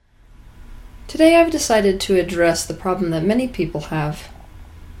Today I've decided to address the problem that many people have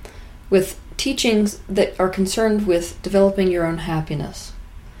with teachings that are concerned with developing your own happiness.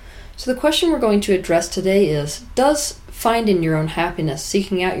 So the question we're going to address today is, does finding your own happiness,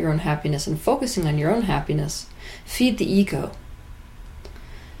 seeking out your own happiness, and focusing on your own happiness feed the ego?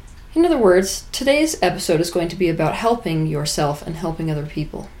 In other words, today's episode is going to be about helping yourself and helping other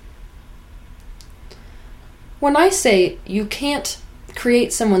people. When I say you can't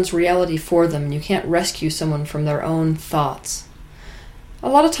create someone's reality for them, and you can't rescue someone from their own thoughts, a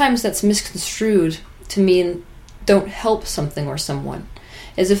lot of times that's misconstrued to mean don't help something or someone,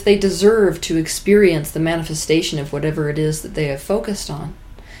 as if they deserve to experience the manifestation of whatever it is that they have focused on,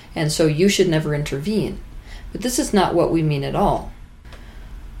 and so you should never intervene. But this is not what we mean at all.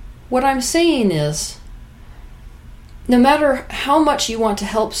 What I'm saying is, no matter how much you want to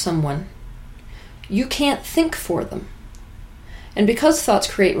help someone, you can't think for them. And because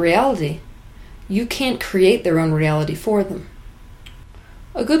thoughts create reality, you can't create their own reality for them.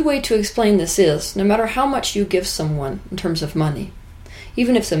 A good way to explain this is, no matter how much you give someone in terms of money,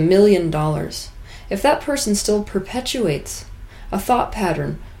 even if it's $1 million, if that person still perpetuates a thought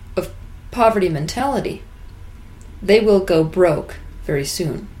pattern of poverty mentality, they will go broke very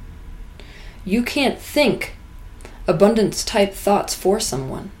soon. You can't think abundance type thoughts for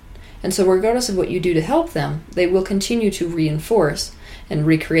someone. And so regardless of what you do to help them, they will continue to reinforce and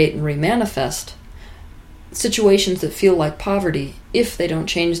recreate and remanifest situations that feel like poverty if they don't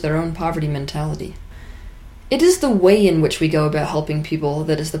change their own poverty mentality. It is the way in which we go about helping people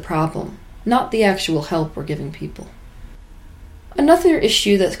that is the problem, not the actual help we're giving people. Another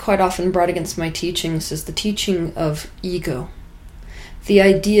issue that's quite often brought against my teachings is the teaching of ego. The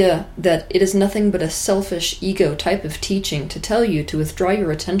idea that it is nothing but a selfish ego type of teaching to tell you to withdraw your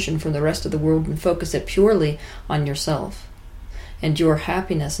attention from the rest of the world and focus it purely on yourself and your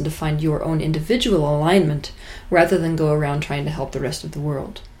happiness, and to find your own individual alignment rather than go around trying to help the rest of the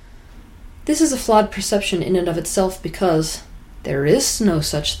world. This is a flawed perception in and of itself, because there is no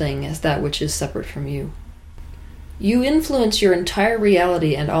such thing as that which is separate from you. You influence your entire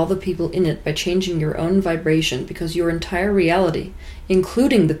reality and all the people in it by changing your own vibration, because your entire reality,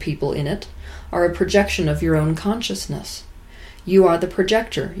 including the people in it, are a projection of your own consciousness. You are the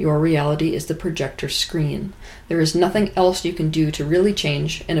projector. Your reality is the projector screen. There is nothing else you can do to really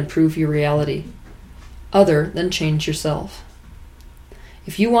change and improve your reality other than change yourself.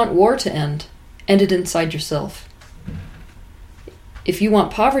 If you want war to end it inside yourself. If you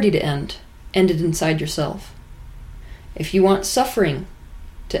want poverty to end it inside yourself. If you want suffering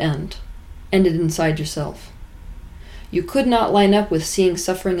to end it inside yourself. You could not line up with seeing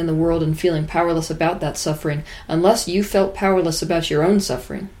suffering in the world and feeling powerless about that suffering unless you felt powerless about your own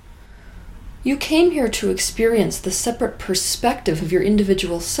suffering. You came here to experience the separate perspective of your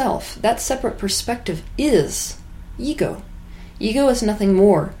individual self. That separate perspective is ego. Ego is nothing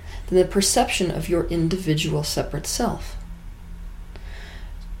more than the perception of your individual separate self.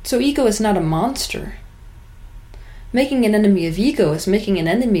 So ego is not a monster. Making an enemy of ego is making an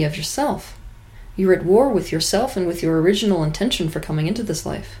enemy of yourself. You're at war with yourself and with your original intention for coming into this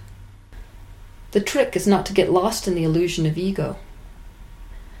life. The trick is not to get lost in the illusion of ego,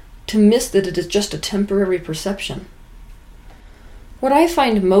 to miss that it is just a temporary perception. What I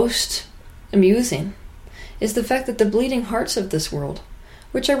find most amusing is the fact that the bleeding hearts of this world,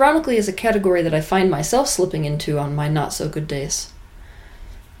 which ironically is a category that I find myself slipping into on my not-so-good days,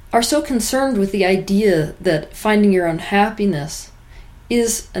 are so concerned with the idea that finding your own happiness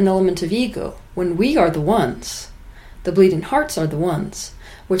is an element of ego, when we are the ones, the bleeding hearts are the ones,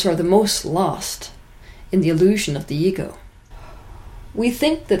 which are the most lost in the illusion of the ego. We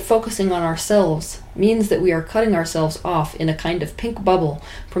think that focusing on ourselves means that we are cutting ourselves off in a kind of pink bubble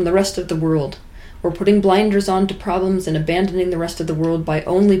from the rest of the world. We're putting blinders on to problems and abandoning the rest of the world by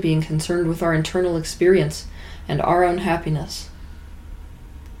only being concerned with our internal experience and our own happiness.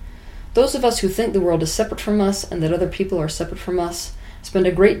 Those of us who think the world is separate from us and that other people are separate from us spend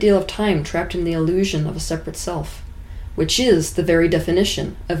a great deal of time trapped in the illusion of a separate self, which is the very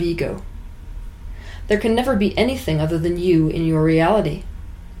definition of ego. There can never be anything other than you in your reality.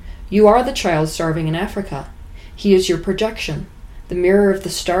 You are the child starving in Africa. He is your projection, the mirror of the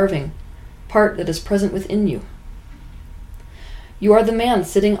starving part that is present within you. You are the man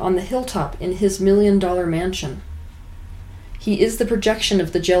sitting on the hilltop in his $1 million mansion. He is the projection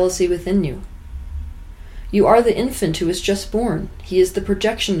of the jealousy within you. You are the infant who is just born. He is the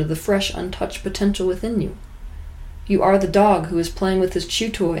projection of the fresh, untouched potential within you. You are the dog who is playing with his chew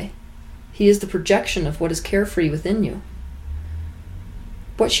toy. He is the projection of what is carefree within you.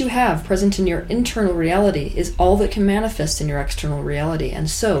 What you have present in your internal reality is all that can manifest in your external reality, and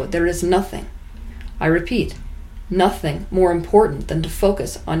so there is nothing I repeat, nothing more important than to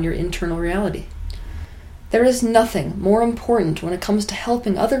focus on your internal reality. There is nothing more important when it comes to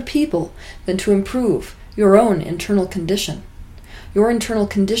helping other people than to improve your own internal condition. Your internal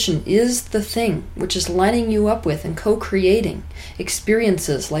condition is the thing which is lining you up with and co-creating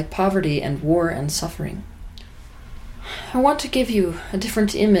experiences like poverty and war and suffering. I want to give you a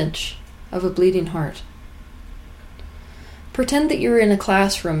different image of a bleeding heart. Pretend that you're in a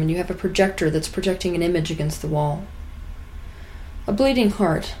classroom and you have a projector that's projecting an image against the wall. A bleeding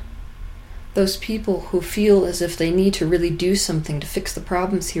heart, those people who feel as if they need to really do something to fix the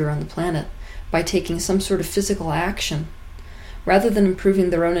problems here on the planet by taking some sort of physical action, rather than improving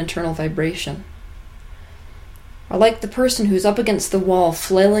their own internal vibration, are like the person who's up against the wall,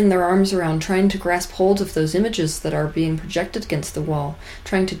 flailing their arms around, trying to grasp hold of those images that are being projected against the wall,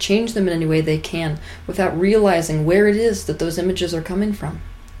 trying to change them in any way they can, without realizing where it is that those images are coming from.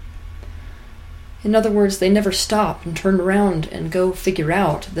 In other words, they never stop and turn around and go figure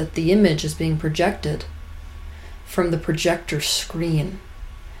out that the image is being projected from the projector screen.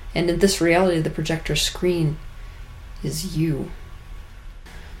 And in this reality, the projector screen is you.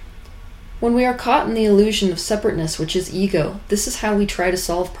 When we are caught in the illusion of separateness, which is ego, this is how we try to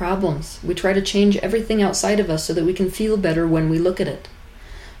solve problems. We try to change everything outside of us so that we can feel better when we look at it.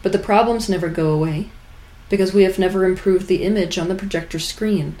 But the problems never go away, because we have never improved the image on the projector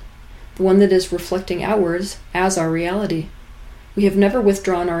screen, the one that is reflecting outwards as our reality. We have never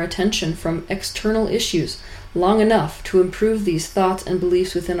withdrawn our attention from external issues long enough to improve these thoughts and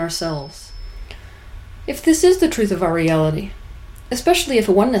beliefs within ourselves. If this is the truth of our reality, especially if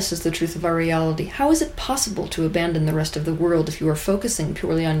oneness is the truth of our reality, how is it possible to abandon the rest of the world if you are focusing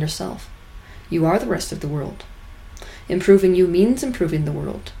purely on yourself? You are the rest of the world. Improving you means improving the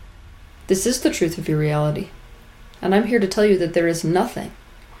world. This is the truth of your reality. And I'm here to tell you that there is nothing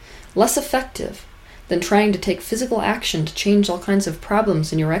less effective than trying to take physical action to change all kinds of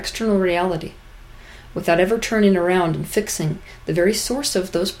problems in your external reality, without ever turning around and fixing the very source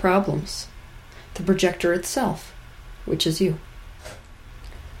of those problems, the projector itself, which is you.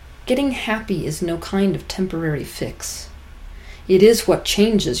 Getting happy is no kind of temporary fix. It is what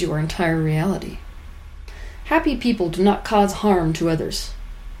changes your entire reality. Happy people do not cause harm to others.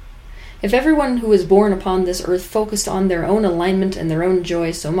 If everyone who was born upon this earth focused on their own alignment and their own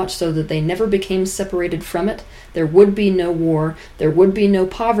joy so much so that they never became separated from it, there would be no war, there would be no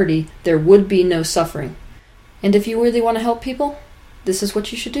poverty, there would be no suffering. And if you really want to help people, this is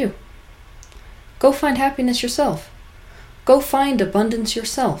what you should do. Go find happiness yourself. Go find abundance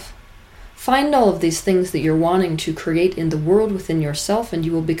yourself. Find all of these things that you're wanting to create in the world within yourself, and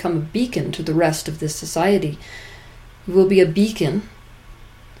you will become a beacon to the rest of this society. You will be a beacon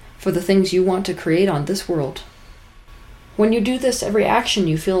for the things you want to create on this world. When you do this, every action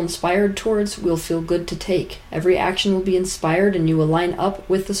you feel inspired towards will feel good to take. Every action will be inspired and you will line up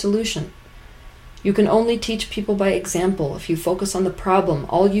with the solution. You can only teach people by example. If you focus on the problem,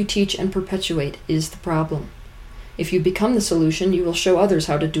 all you teach and perpetuate is the problem. If you become the solution, you will show others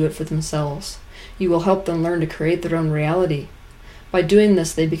how to do it for themselves. You will help them learn to create their own reality. By doing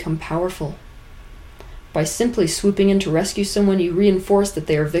this, they become powerful. By simply swooping in to rescue someone, you reinforce that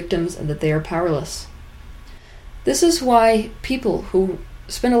they are victims and that they are powerless. This is why people who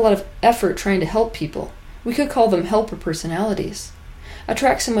spend a lot of effort trying to help people, we could call them helper personalities,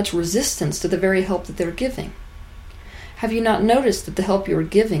 attract so much resistance to the very help that they're giving. Have you not noticed that the help you are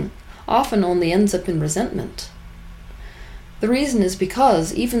giving often only ends up in resentment? The reason is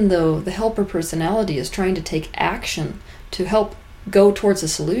because even though the helper personality is trying to take action to help go towards a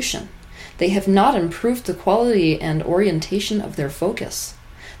solution, they have not improved the quality and orientation of their focus.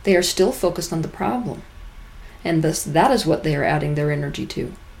 They are still focused on the problem. And thus, that is what they are adding their energy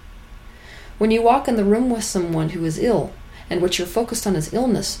to. When you walk in the room with someone who is ill, and what you're focused on is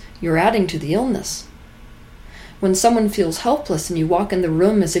illness, you're adding to the illness. When someone feels helpless and you walk in the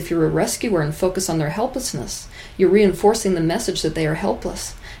room as if you're a rescuer and focus on their helplessness, you're reinforcing the message that they are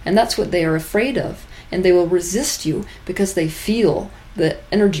helpless. And that's what they are afraid of. And they will resist you because they feel the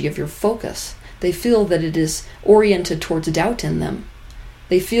energy of your focus. They feel that it is oriented towards doubt in them.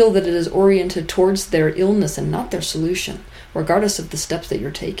 They feel that it is oriented towards their illness and not their solution, regardless of the steps that you're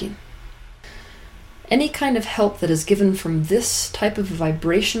taking. Any kind of help that is given from this type of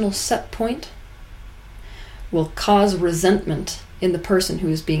vibrational set point will cause resentment in the person who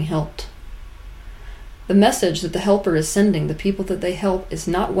is being helped. The message that the helper is sending the people that they help is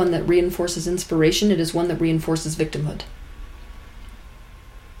not one that reinforces inspiration, it is one that reinforces victimhood.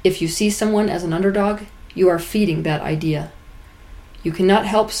 If you see someone as an underdog, you are feeding that idea. You cannot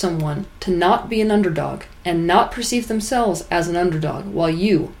help someone to not be an underdog and not perceive themselves as an underdog while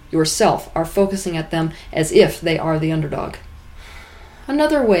you yourself, are focusing at them as if they are the underdog.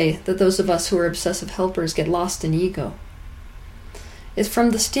 Another way that those of us who are obsessive helpers get lost in ego is from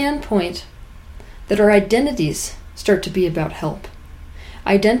the standpoint that our identities start to be about help.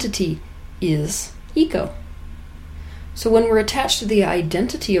 Identity is ego. So when we're attached to the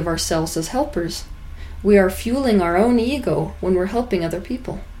identity of ourselves as helpers, we are fueling our own ego when we're helping other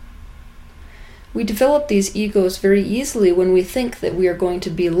people. We develop these egos very easily when we think that we are going to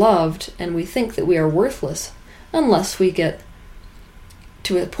be loved and we think that we are worthless unless we get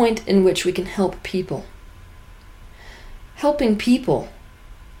to a point in which we can help people. Helping people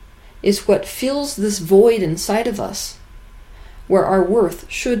is what fills this void inside of us where our worth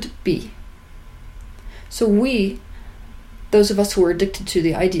should be. So we, those of us who are addicted to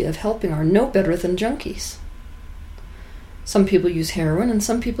the idea of helping, are no better than junkies. Some people use heroin and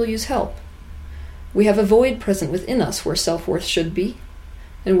some people use help. We have a void present within us where self-worth should be,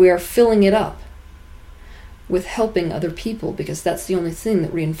 and we are filling it up with helping other people because that's the only thing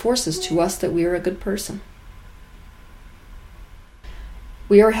that reinforces to us that we are a good person.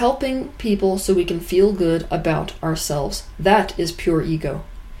 We are helping people so we can feel good about ourselves. That is pure ego.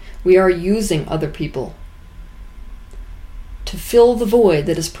 We are using other people to fill the void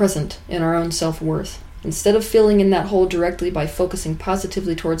that is present in our own self-worth. Instead of filling in that hole directly by focusing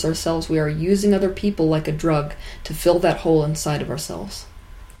positively towards ourselves, we are using other people like a drug to fill that hole inside of ourselves.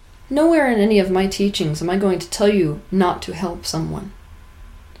 Nowhere in any of my teachings am I going to tell you not to help someone.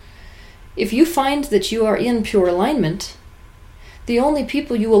 If you find that you are in pure alignment, the only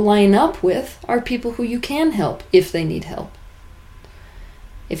people you will line up with are people who you can help if they need help.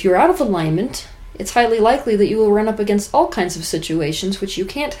 If you're out of alignment, it's highly likely that you will run up against all kinds of situations which you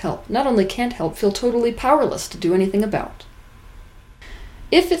can't help. Not only can't help, feel totally powerless to do anything about.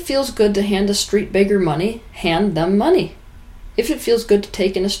 If it feels good to hand a street beggar money, hand them money. If it feels good to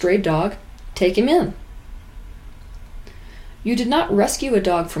take in a stray dog, take him in. You did not rescue a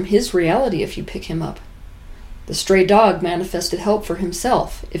dog from his reality if you pick him up. The stray dog manifested help for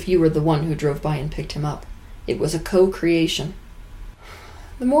himself if you were the one who drove by and picked him up. It was a co-creation.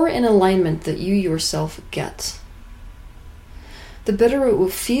 The more in alignment that you yourself get, the better it will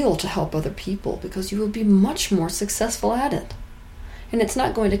feel to help other people because you will be much more successful at it. And it's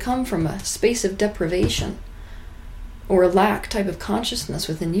not going to come from a space of deprivation or a lack type of consciousness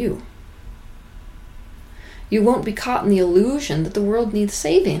within you. You won't be caught in the illusion that the world needs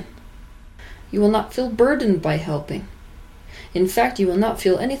saving. You will not feel burdened by helping. In fact, you will not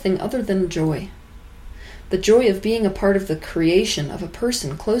feel anything other than joy. The joy of being a part of the creation of a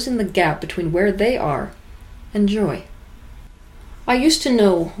person, closing the gap between where they are and joy. I used to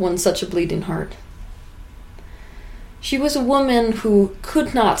know one such a bleeding heart. She was a woman who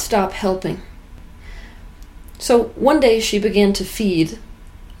could not stop helping. So one day she began to feed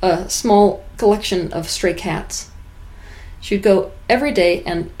a small collection of stray cats. She'd go every day,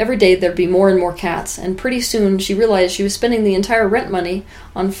 and every day there'd be more and more cats, and pretty soon she realized she was spending the entire rent money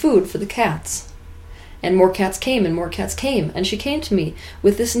on food for the cats. And more cats came, and more cats came, and she came to me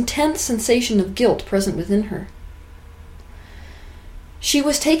with this intense sensation of guilt present within her. She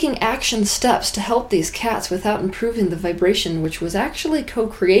was taking action steps to help these cats without improving the vibration which was actually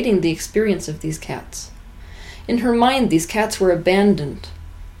co-creating the experience of these cats. In her mind, these cats were abandoned.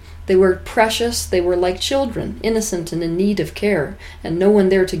 They were precious, they were like children, innocent and in need of care, and no one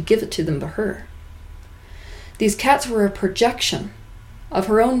there to give it to them but her. These cats were a projection of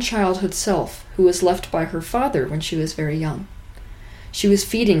her own childhood self, who was left by her father when she was very young. She was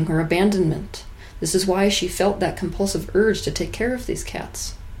feeding her abandonment. This is why she felt that compulsive urge to take care of these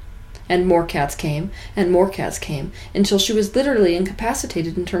cats. And more cats came, and more cats came, until she was literally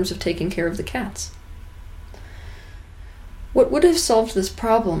incapacitated in terms of taking care of the cats. What would have solved this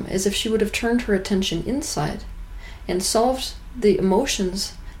problem is if she would have turned her attention inside and solved the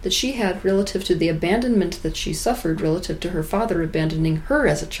emotions that she had relative to the abandonment that she suffered relative to her father abandoning her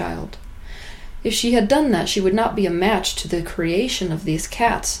as a child. If she had done that, she would not be a match to the creation of these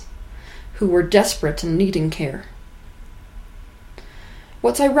cats who were desperate and needing care.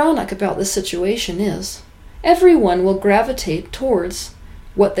 What's ironic about this situation is everyone will gravitate towards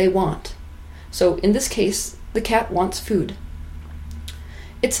what they want. So in this case, the cat wants food.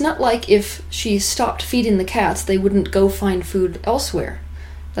 It's not like if she stopped feeding the cats, they wouldn't go find food elsewhere.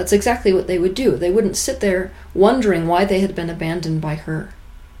 That's exactly what they would do. They wouldn't sit there wondering why they had been abandoned by her.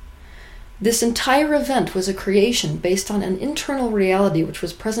 This entire event was a creation based on an internal reality which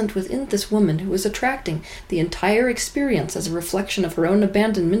was present within this woman who was attracting the entire experience as a reflection of her own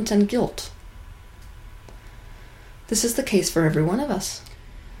abandonment and guilt. This is the case for every one of us.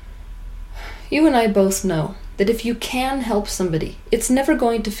 You and I both know that if you can help somebody, it's never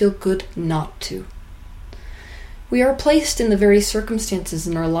going to feel good not to. We are placed in the very circumstances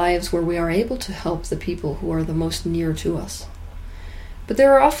in our lives where we are able to help the people who are the most near to us. But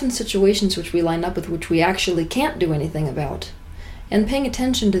there are often situations which we line up with which we actually can't do anything about. And paying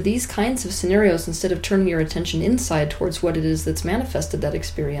attention to these kinds of scenarios instead of turning your attention inside towards what it is that's manifested that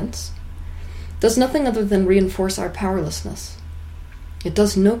experience does nothing other than reinforce our powerlessness. It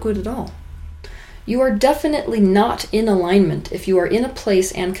does no good at all. You are definitely not in alignment if you are in a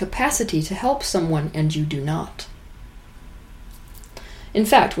place and capacity to help someone and you do not. In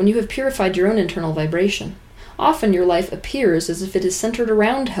fact, when you have purified your own internal vibration, often your life appears as if it is centered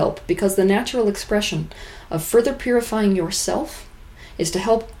around help because the natural expression of further purifying yourself is to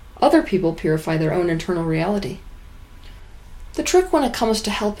help other people purify their own internal reality. The trick when it comes to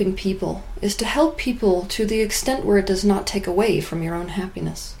helping people is to help people to the extent where it does not take away from your own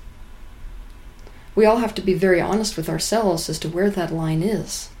happiness. We all have to be very honest with ourselves as to where that line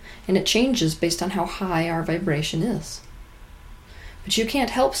is, and it changes based on how high our vibration is. But you can't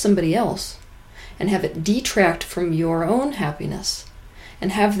help somebody else and have it detract from your own happiness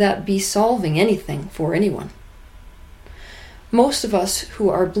and have that be solving anything for anyone. Most of us who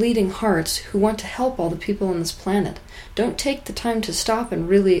are bleeding hearts, who want to help all the people on this planet, don't take the time to stop and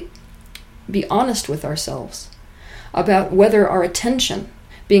really be honest with ourselves about whether our attention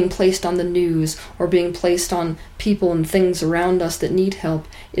being placed on the news or being placed on people and things around us that need help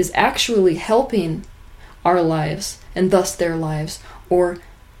is actually helping our lives and thus their lives, or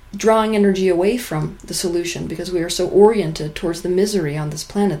drawing energy away from the solution because we are so oriented towards the misery on this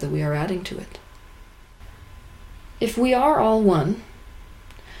planet that we are adding to it. If we are all one,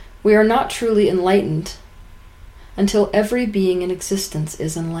 we are not truly enlightened until every being in existence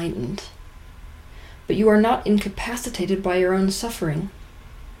is enlightened. But you are not incapacitated by your own suffering.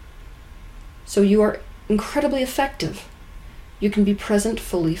 So you are incredibly effective. You can be present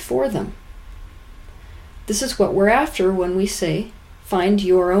fully for them. This is what we're after when we say, find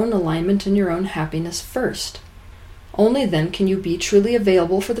your own alignment and your own happiness first. Only then can you be truly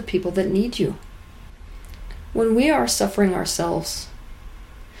available for the people that need you. When we are suffering ourselves,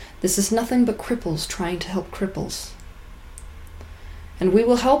 this is nothing but cripples trying to help cripples. And we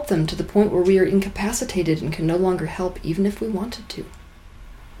will help them to the point where we are incapacitated and can no longer help even if we wanted to.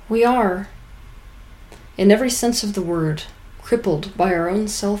 We are, in every sense of the word, crippled by our own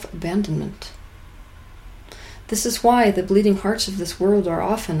self-abandonment. This is why the bleeding hearts of this world are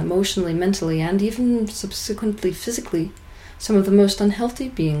often emotionally, mentally, and even subsequently physically some of the most unhealthy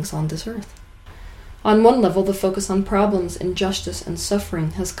beings on this earth. On one level, the focus on problems, injustice, and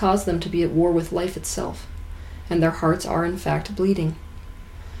suffering has caused them to be at war with life itself, and their hearts are in fact bleeding.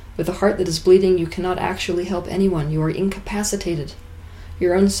 With a heart that is bleeding, you cannot actually help anyone. You are incapacitated.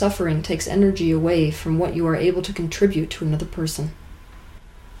 Your own suffering takes energy away from what you are able to contribute to another person.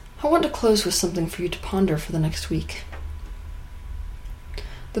 I want to close with something for you to ponder for the next week.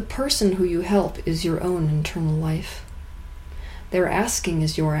 The person who you help is your own internal life. Their asking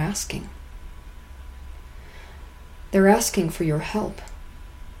is your asking. Their asking for your help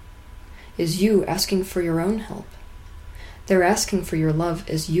is you asking for your own help. Their asking for your love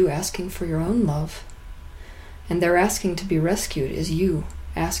is you asking for your own love. And their asking to be rescued is you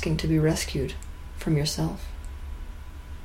asking to be rescued from yourself.